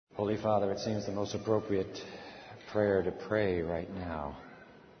Holy Father, it seems the most appropriate prayer to pray right now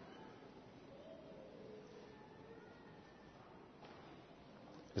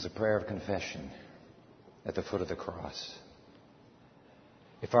is a prayer of confession at the foot of the cross.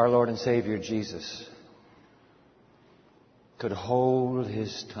 If our Lord and Savior Jesus could hold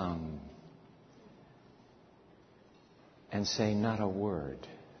His tongue and say not a word,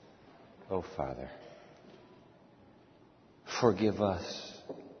 oh Father, forgive us,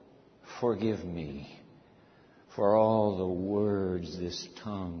 forgive me for all the words this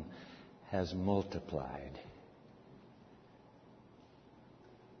tongue has multiplied.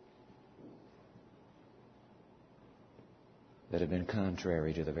 That have been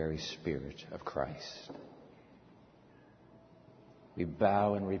contrary to the very Spirit of Christ. We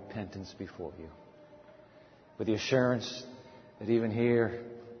bow in repentance before You, with the assurance that even here,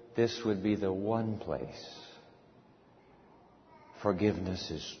 this would be the one place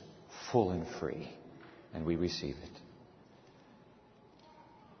forgiveness is full and free, and we receive it.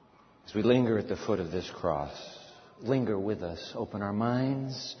 As we linger at the foot of this cross, linger with us, open our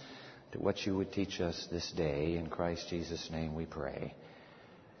minds to what You would teach us this day. In Christ Jesus' name we pray.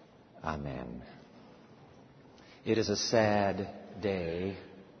 Amen. It is a sad day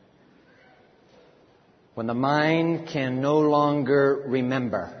when the mind can no longer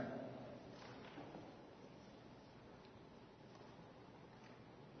remember.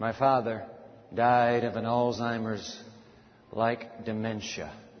 My father died of an Alzheimer's-like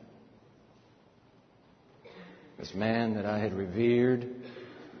dementia. This man that I had revered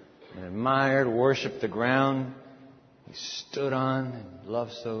and admired, worshipped the ground He stood on and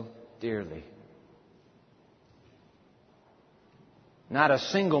loved so dearly. Not a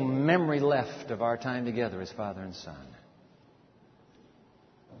single memory left of our time together as father and son.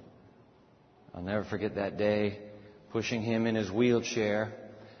 I'll never forget that day pushing him in his wheelchair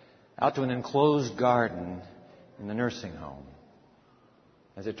out to an enclosed garden in the nursing home.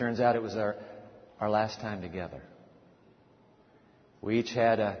 As it turns out, it was our last time together. We each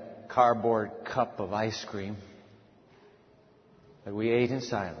had a cardboard cup of ice cream that we ate in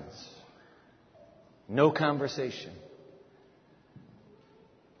silence. No conversation.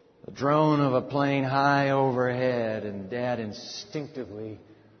 The drone of a plane high overhead, and Dad instinctively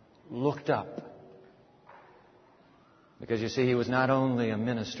looked up. Because you see, he was not only a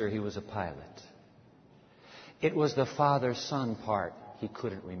minister, he was a pilot. It was the father-son part he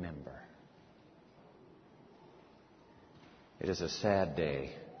couldn't remember. It is a sad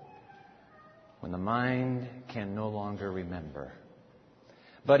day when the mind can no longer remember.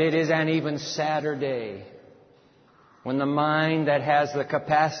 But it is an even sadder day when the mind that has the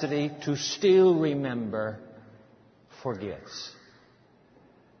capacity to still remember forgets.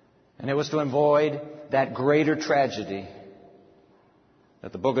 And it was to avoid that greater tragedy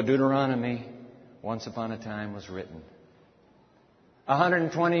that the book of Deuteronomy, once upon a time, was written.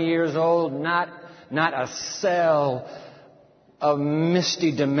 120 years old, not a cell of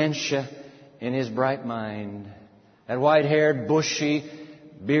misty dementia in his bright mind. That white-haired, bushy,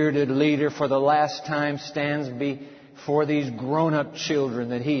 bearded leader for the last time stands before these grown-up children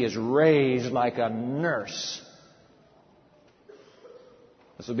that he has raised like a nurse.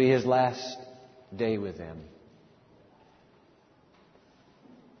 This will be his last day with them.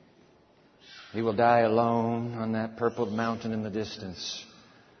 He will die alone on that purpled mountain in the distance.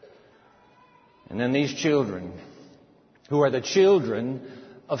 And then these children, who are the children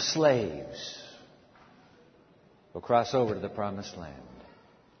of slaves, will cross over to the promised land.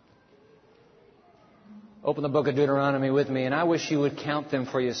 Open the book of Deuteronomy with me, and I wish you would count them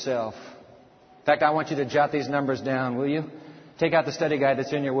for yourself. In fact, I want you to jot these numbers down, will you? Take out the study guide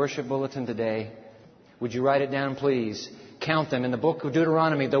that's in your worship bulletin today. Would you write it down, please? Count them. In the book of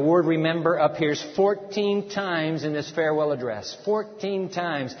Deuteronomy, the word remember appears 14 times in this farewell address. 14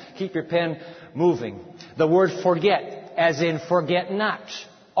 times. Keep your pen moving. The word forget, as in forget not,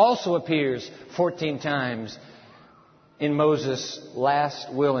 also appears 14 times in Moses'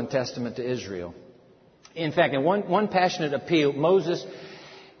 last will and testament to Israel. In fact, in one passionate appeal, Moses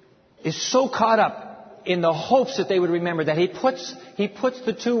is so caught up in the hopes that they would remember that he puts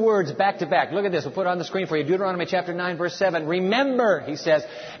the two words back to back. Look at this. We'll put it on the screen for you. Deuteronomy chapter 9, verse 7. Remember, he says.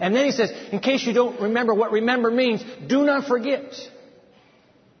 And then he says, in case you don't remember what remember means, do not forget.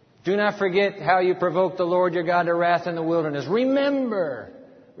 Do not forget how you provoked the Lord your God to wrath in the wilderness. Remember.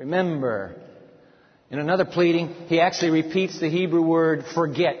 Remember. In another pleading, he actually repeats the Hebrew word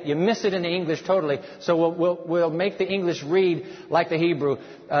forget. You miss it in the English totally, so we'll make the English read like the Hebrew.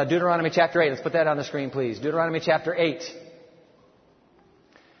 Deuteronomy chapter 8. Let's put that on the screen, please. Deuteronomy chapter 8.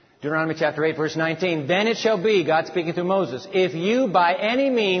 Deuteronomy chapter 8, verse 19. Then it shall be, God speaking through Moses, if you by any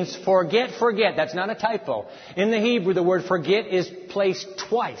means forget, that's not a typo. In the Hebrew, the word forget is placed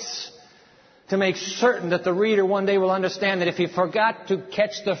twice to make certain that the reader one day will understand that if he forgot to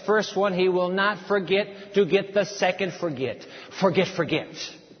catch the first one, he will not forget to get the second forget. Forget.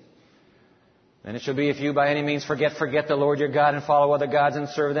 And it shall be if you by any means forget the Lord your God and follow other gods and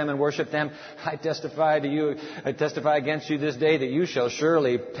serve them and worship them. I testify against you this day that you shall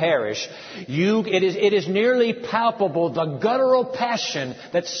surely perish. It is nearly palpable, the guttural passion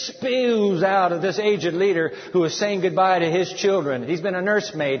that spews out of this aged leader who is saying goodbye to his children. He's been a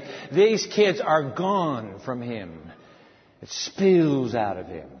nursemaid. These kids are gone from him. It spews out of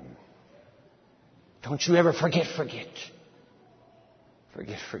him. Don't you ever forget. Forget.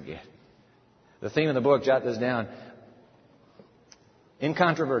 The theme of the book, jot this down,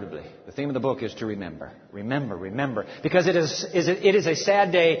 incontrovertibly, the theme of the book is to remember. Remember. Because it is a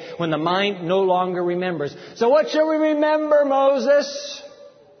sad day when the mind no longer remembers. So what shall we remember, Moses?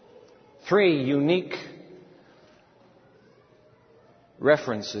 3 unique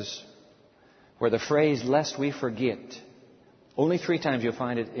references where the phrase, lest we forget, only 3 times you'll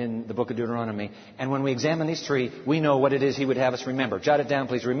find it in the book of Deuteronomy. And when we examine these 3, we know what it is He would have us remember. Jot it down,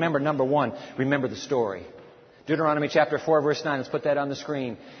 please. Remember, number 1, remember the story. Deuteronomy chapter 4, verse 9. Let's put that on the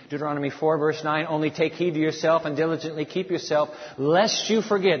screen. Deuteronomy 4, verse 9. Only take heed to yourself and diligently keep yourself, lest you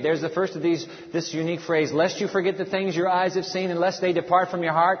forget. There's the first of this unique phrase. Lest you forget the things your eyes have seen, and lest they depart from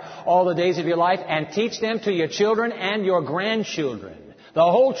your heart all the days of your life, and teach them to your children and your grandchildren. The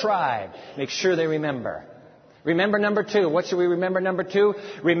whole tribe. Make sure they remember. Remember number 2. What should we remember number 2?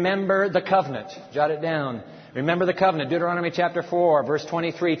 Remember the covenant. Jot it down. Remember the covenant. Deuteronomy chapter 4, verse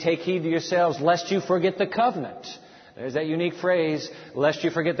 23. Take heed to yourselves, lest you forget the covenant. There's that unique phrase, lest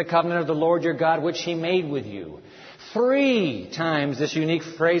you forget the covenant of the Lord your God, which He made with you. 3 times this unique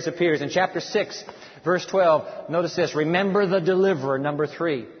phrase appears. In chapter 6, verse 12, notice this. Remember the deliverer, number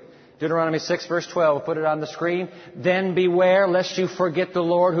 3. Deuteronomy 6, verse 12. We'll put it on the screen. Then beware lest you forget the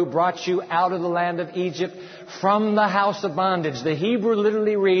Lord who brought you out of the land of Egypt from the house of bondage. The Hebrew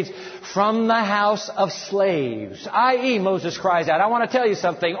literally reads, from the house of slaves. I.e., Moses cries out, I want to tell you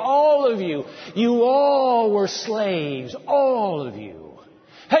something. All of you all were slaves. All of you.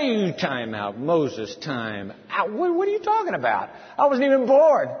 Hey, time out. Moses, time out. What are you talking about? I wasn't even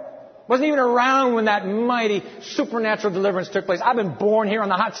born. Wasn't even around when that mighty supernatural deliverance took place. I've been born here on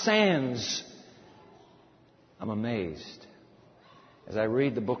the hot sands. I'm amazed as I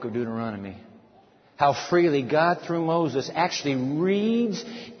read the book of Deuteronomy how freely God, through Moses, actually reads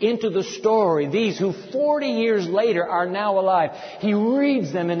into the story. These who 40 years later are now alive. He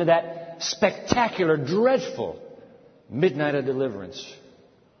reads them into that spectacular, dreadful midnight of deliverance.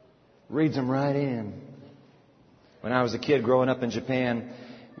 Reads them right in. When I was a kid growing up in Japan,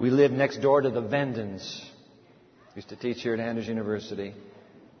 we lived next door to the Vendens. Used to teach here at Andrews University.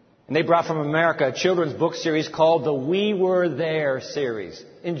 And they brought from America a children's book series called the We Were There series.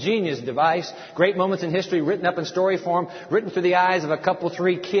 Ingenious device. Great moments in history written up in story form, written through the eyes of a couple,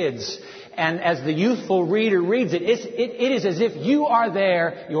 3 kids. And as the youthful reader reads it, it is as if you are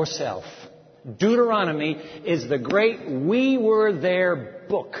there yourself. Deuteronomy is the great We Were There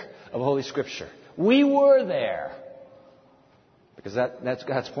book of Holy Scripture. We were there. Because that's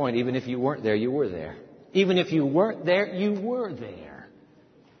God's point. Even if you weren't there, you were there. Even if you weren't there, you were there.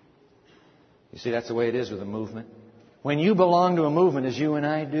 You see, that's the way it is with a movement. When you belong to a movement, as you and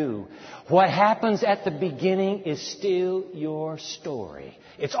I do, what happens at the beginning is still your story.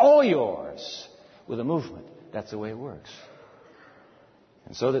 It's all yours. With a movement, that's the way it works.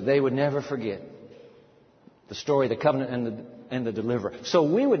 And so that they would never forget the story, the covenant, and the deliverer. So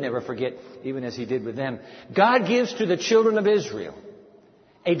we would never forget, even as He did with them. God gives to the children of Israel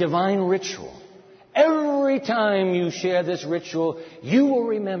a divine ritual. Every time you share this ritual, you will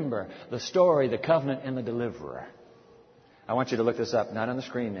remember the story, the covenant, and the deliverer. I want you to look this up. Not on the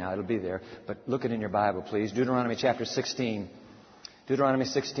screen now. It'll be there. But look it in your Bible, please. Deuteronomy chapter 16. Deuteronomy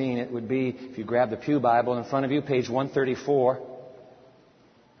 16, it would be, if you grab the Pew Bible in front of you, page 134.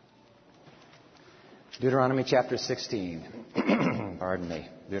 Deuteronomy chapter 16. Pardon me.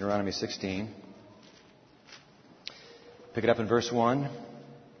 Deuteronomy 16. Pick it up in verse 1.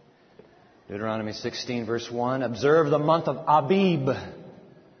 Deuteronomy 16, verse 1. Observe the month of Abib.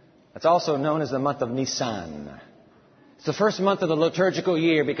 That's also known as the month of Nisan. It's the first month of the liturgical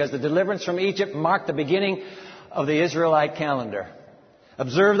year because the deliverance from Egypt marked the beginning of the Israelite calendar.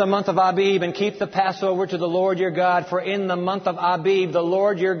 Observe the month of Abib and keep the Passover to the Lord your God, for in the month of Abib, the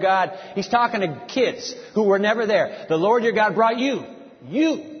Lord your God, He's talking to kids who were never there. The Lord your God brought you.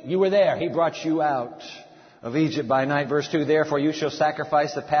 You were there. He brought you out of Egypt by night. Verse 2, therefore you shall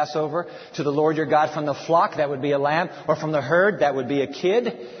sacrifice the Passover to the Lord your God from the flock, that would be a lamb, or from the herd, that would be a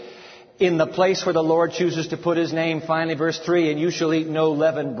kid, in the place where the Lord chooses to put His name. Finally, verse 3, and you shall eat no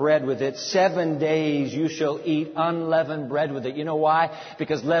leavened bread with it. 7 days you shall eat unleavened bread with it. You know why?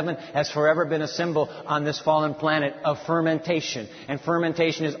 Because leaven has forever been a symbol on this fallen planet of fermentation. And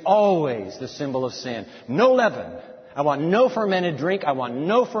fermentation is always the symbol of sin. No leaven. I want no fermented drink. I want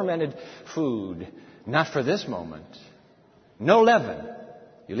no fermented food. Not for this moment. No leaven.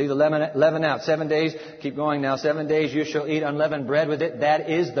 You leave the leaven out. 7 days. Keep going now. 7 days you shall eat unleavened bread with it. That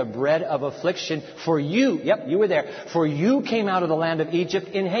is the bread of affliction for you. Yep, you were there. For you came out of the land of Egypt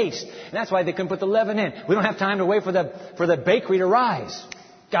in haste. And that's why they couldn't put the leaven in. We don't have time to wait for the bakery to rise.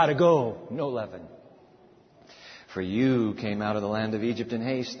 Gotta go. No leaven. For you came out of the land of Egypt in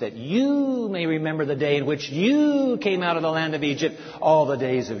haste, that you may remember the day in which you came out of the land of Egypt, all the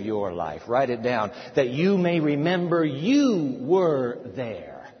days of your life. Write it down. That you may remember you were there.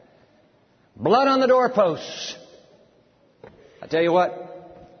 Blood on the doorposts. I tell you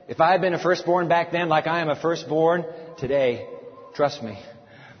what, if I had been a firstborn back then like I am a firstborn today, trust me,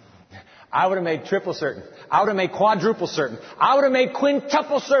 I would have made triple certain. I would have made quadruple certain. I would have made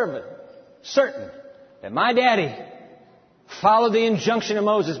quintuple certain that my daddy followed the injunction of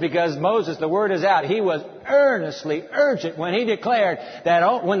Moses, because Moses, the word is out, he was earnestly urgent when he declared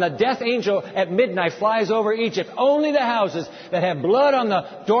that when the death angel at midnight flies over Egypt, only the houses that have blood on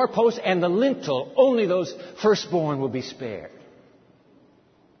the doorpost and the lintel, only those firstborn will be spared.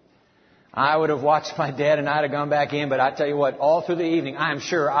 I would have watched my dad and I'd have gone back in, but I tell you what, all through the evening, I'm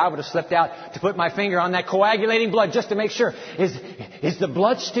sure I would have slipped out to put my finger on that coagulating blood just to make sure. Is the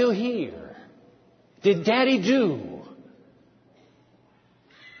blood still here? Did Daddy do?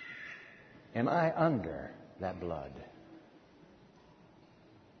 Am I under that blood?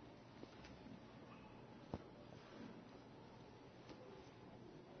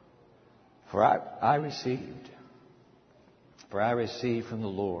 For I received from the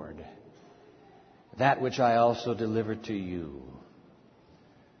Lord that which I also delivered to you,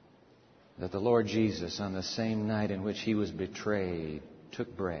 that the Lord Jesus, on the same night in which He was betrayed,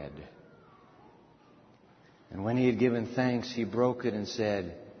 took bread. And when He had given thanks, He broke it and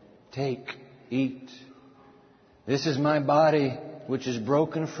said, take, eat. This is my body, which is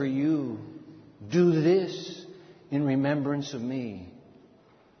broken for you. Do this in remembrance of me.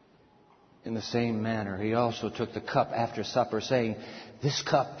 In the same manner, He also took the cup after supper, saying, this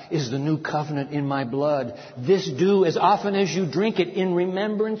cup is the new covenant in my blood. This do as often as you drink it in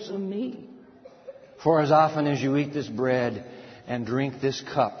remembrance of me. For as often as you eat this bread and drink this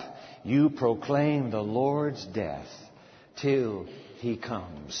cup, you proclaim the Lord's death till He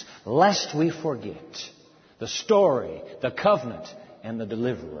comes. Lest we forget the story, the covenant, and the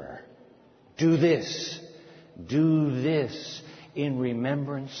deliverer. Do this in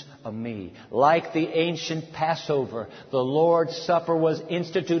remembrance of me. Like the ancient Passover, the Lord's Supper was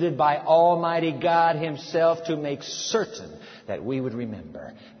instituted by Almighty God Himself to make certain that we would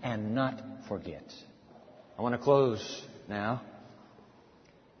remember and not forget. I want to close now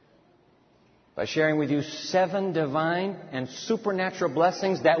by sharing with you 7 divine and supernatural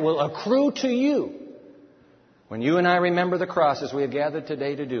blessings that will accrue to you when you and I remember the cross as we have gathered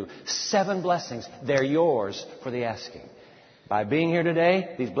today to do. 7 blessings. They're yours for the asking. By being here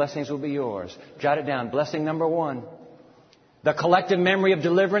today, these blessings will be yours. Jot it down. Blessing number 1. The collective memory of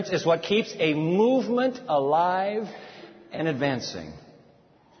deliverance is what keeps a movement alive and advancing.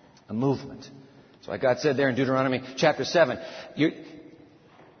 A movement. So like God said there in Deuteronomy chapter 7,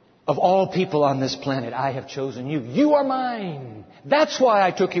 of all people on this planet, I have chosen you. You are mine. That's why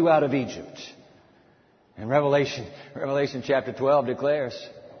I took you out of Egypt. And Revelation chapter 12 declares,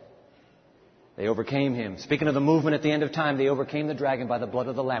 they overcame him. Speaking of the movement at the end of time, they overcame the dragon by the blood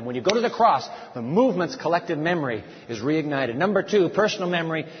of the Lamb. When you go to the cross, the movement's collective memory is reignited. Number 2, personal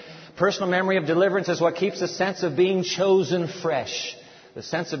memory. Personal memory of deliverance is what keeps the sense of being chosen fresh. The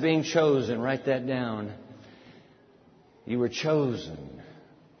sense of being chosen. Write that down. You were chosen.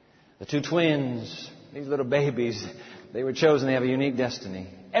 The 2 twins, these little babies, they were chosen. They have a unique destiny.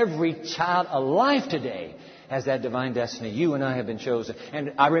 Every child alive today has that divine destiny. You and I have been chosen.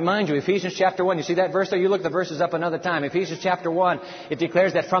 And I remind you, Ephesians chapter 1, you see that verse there? You look the verses up another time. Ephesians chapter 1, it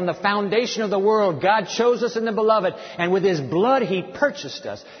declares that from the foundation of the world, God chose us in the beloved, and with His blood He purchased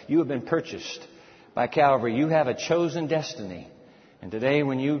us. You have been purchased by Calvary. You have a chosen destiny. And today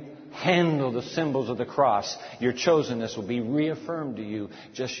when you handle the symbols of the cross, your chosenness will be reaffirmed to you.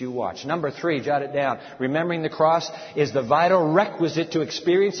 Just you watch. Number 3, jot it down. Remembering the cross is the vital requisite to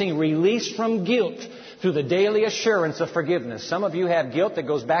experiencing release from guilt through the daily assurance of forgiveness. Some of you have guilt that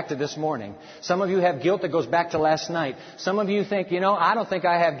goes back to this morning. Some of you have guilt that goes back to last night. Some of you think, I don't think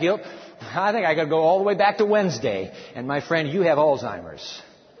I have guilt. I think I got to go all the way back to Wednesday. And my friend, you have Alzheimer's.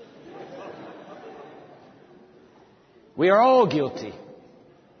 We are all guilty.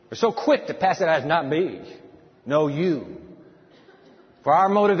 We're so quick to pass it as not me. No, you. For our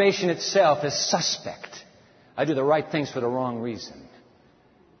motivation itself is suspect. I do the right things for the wrong reason.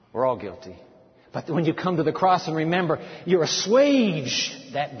 We're all guilty. But when you come to the cross and remember, you assuage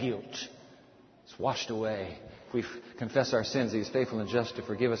that guilt. It's washed away. If we confess our sins, He is faithful and just to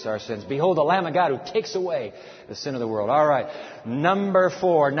forgive us our sins. Behold the Lamb of God who takes away the sin of the world. All right. Number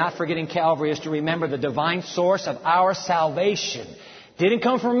 4, not forgetting Calvary, is to remember the divine source of our salvation. Didn't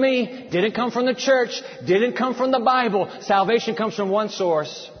come from me. Didn't come from the church. Didn't come from the Bible. Salvation comes from one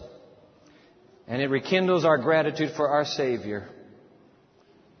source. And it rekindles our gratitude for our Savior.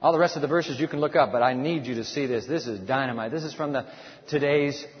 All the rest of the verses you can look up, but I need you to see this. This is dynamite. This is from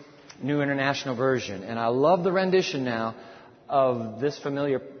today's New International Version. And I love the rendition now of this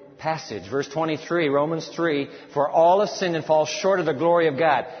familiar passage. Verse 23, Romans 3, for all have sinned and fall short of the glory of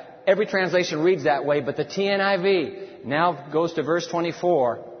God. Every translation reads that way, but the TNIV now goes to verse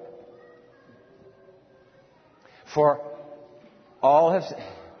 24. For all have...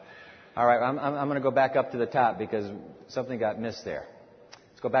 All right, I'm going to go back up to the top because something got missed there.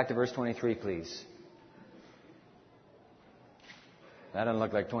 Let's go back to verse 23, please. That doesn't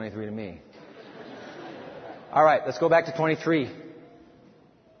look like 23 to me. All right, let's go back to 23.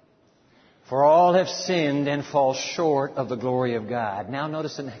 For all have sinned and fall short of the glory of God. Now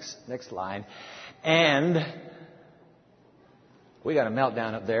notice the next line. And we got a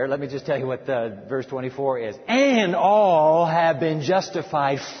meltdown up there. Let me just tell you what verse 24 is. And all have been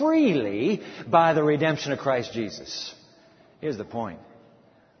justified freely by the redemption of Christ Jesus. Here's the point.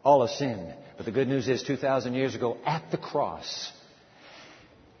 All have sinned. But the good news is 2,000 years ago at the cross,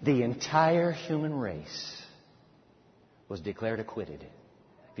 the entire human race was declared acquitted.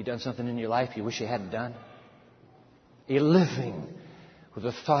 Have you done something in your life you wish you hadn't done? You're living with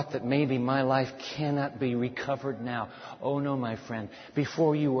the thought that maybe my life cannot be recovered now. Oh no, my friend.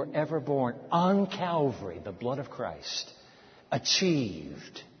 Before you were ever born, on Calvary, the blood of Christ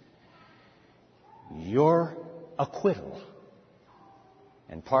achieved your acquittal.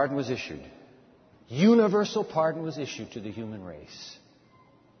 And pardon was issued. Universal pardon was issued to the human race.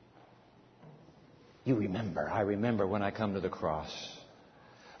 You remember. I remember when I come to the cross.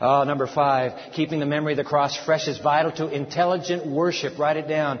 Number 5, keeping the memory of the cross fresh is vital to intelligent worship. Write it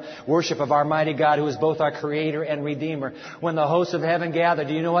down. Worship of our mighty God who is both our Creator and Redeemer. When the hosts of heaven gather,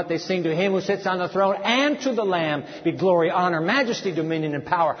 do you know what they sing? To Him who sits on the throne and to the Lamb be glory, honor, majesty, dominion, and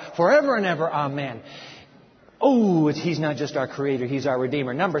power forever and ever. Amen. Oh, He's not just our Creator, He's our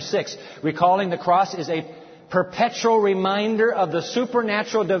Redeemer. Number 6, recalling the cross is a perpetual reminder of the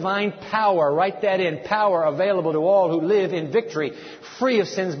supernatural divine power. Write that in. Power available to all who live in victory, free of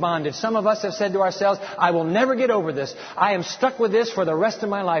sin's bondage. Some of us have said to ourselves, I will never get over this. I am stuck with this for the rest of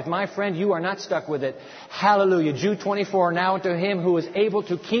my life. My friend, you are not stuck with it. Hallelujah. Jude 24, now to Him who is able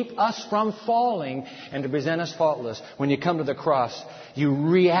to keep us from falling and to present us faultless. When you come to the cross, you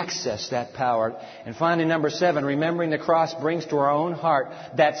re-access that power. And finally, number 7, remembering the cross brings to our own heart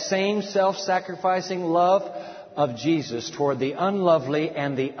that same self-sacrificing love of Jesus toward the unlovely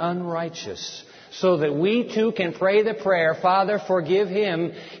and the unrighteous, so that we too can pray the prayer, Father, forgive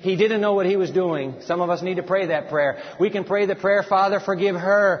him. He didn't know what he was doing. Some of us need to pray that prayer. We can pray the prayer, Father, forgive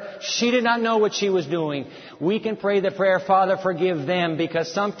her. She did not know what she was doing. We can pray the prayer, Father, forgive them,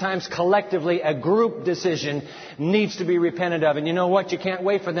 because sometimes collectively a group decision needs to be repented of. And you know what? You can't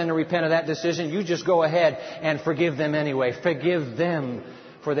wait for them to repent of that decision. You just go ahead and forgive them anyway. Forgive them,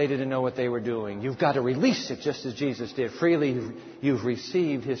 for they didn't know what they were doing. You've got to release it just as Jesus did. Freely you've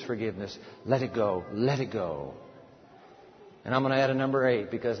received His forgiveness. Let it go. Let it go. And I'm going to add a number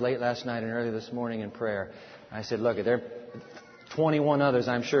 8, because late last night and early this morning in prayer, I said, look, there are 21 others,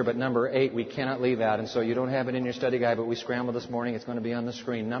 I'm sure, but number 8 we cannot leave out. And so you don't have it in your study guide, but we scrambled this morning. It's going to be on the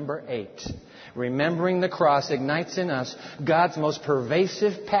screen. Number 8. Remembering the cross ignites in us God's most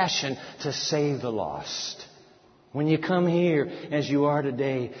pervasive passion to save the lost. When you come here as you are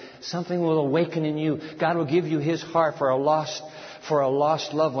today, something will awaken in you. God will give you His heart for a lost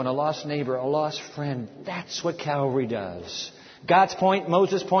loved one, a lost neighbor, a lost friend. That's what Calvary does. God's point,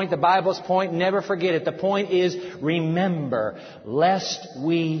 Moses' point, the Bible's point, never forget it. The point is, remember, lest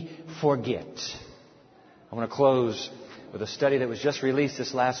we forget. I want to close with a study that was just released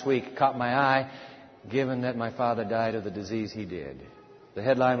this last week. It caught my eye, given that my father died of the disease he did. The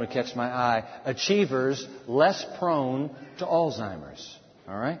headline would catch my eye: Achievers Less Prone to Alzheimer's.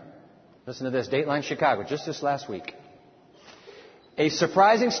 All right? Listen to this. Dateline Chicago, just this last week. A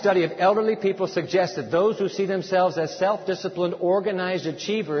surprising study of elderly people suggests that those who see themselves as self-disciplined, organized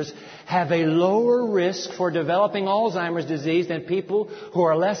achievers have a lower risk for developing Alzheimer's disease than people who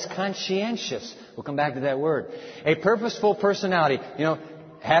are less conscientious. We'll come back to that word. A purposeful personality.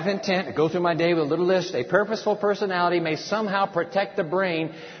 Have intent. Go through my day with a little list. A purposeful personality may somehow protect the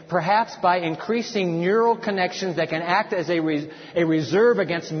brain, perhaps by increasing neural connections that can act as a reserve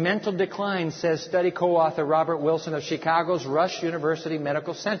against mental decline, says study co-author Robert Wilson of Chicago's Rush University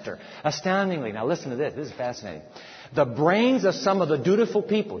Medical Center. Astoundingly, now listen to this. This is fascinating. The brains of some of the dutiful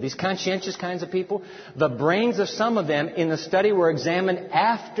people, these conscientious kinds of people, the brains of some of them in the study were examined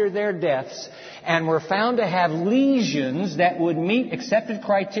after their deaths and were found to have lesions that would meet accepted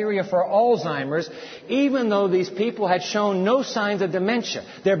criteria for Alzheimer's, even though these people had shown no signs of dementia.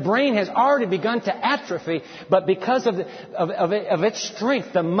 Their brain has already begun to atrophy, but because of its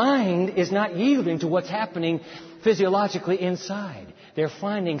strength, the mind is not yielding to what's happening physiologically inside. They're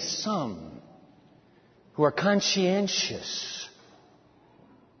finding some who are conscientious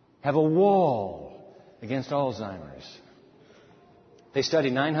have a wall against Alzheimer's. They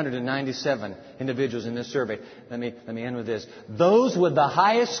studied 997 individuals in this survey. Let me end with this. Those with the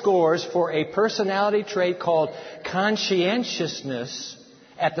highest scores for a personality trait called conscientiousness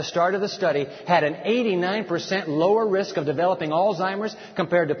at the start of the study had an 89% lower risk of developing Alzheimer's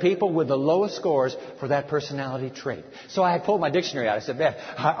compared to people with the lowest scores for that personality trait. So I pulled my dictionary out. I said, Beth,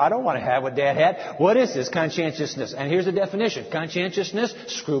 I don't want to have what Dad had. What is this conscientiousness? And here's the definition. Conscientiousness: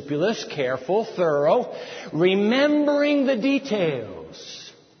 scrupulous, careful, thorough, remembering the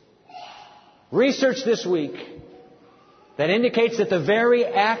details. Research this week that indicates that the very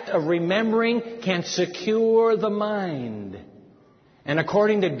act of remembering can secure the mind. And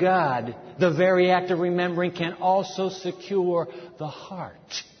according to God, the very act of remembering can also secure the heart.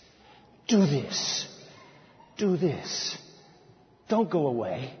 Do this. Do this. Don't go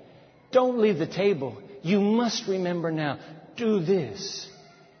away. Don't leave the table. You must remember now. Do this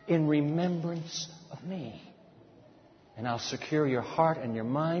in remembrance of me. And I'll secure your heart and your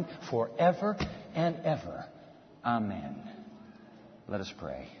mind forever and ever. Amen. Let us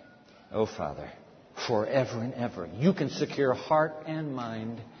pray. Oh, Father, forever and ever, you can secure heart and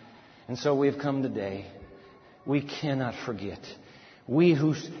mind. And so we've come today. We cannot forget. We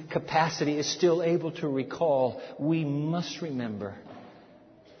whose capacity is still able to recall, we must remember.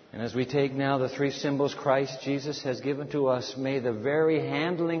 And as we take now the three symbols Christ Jesus has given to us, may the very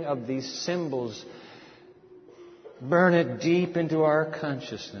handling of these symbols burn it deep into our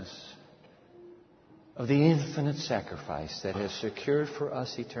consciousness of the infinite sacrifice that has secured for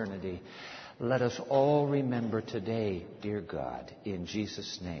us eternity. Let us all remember today, dear God, in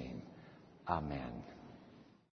Jesus' name. Amen.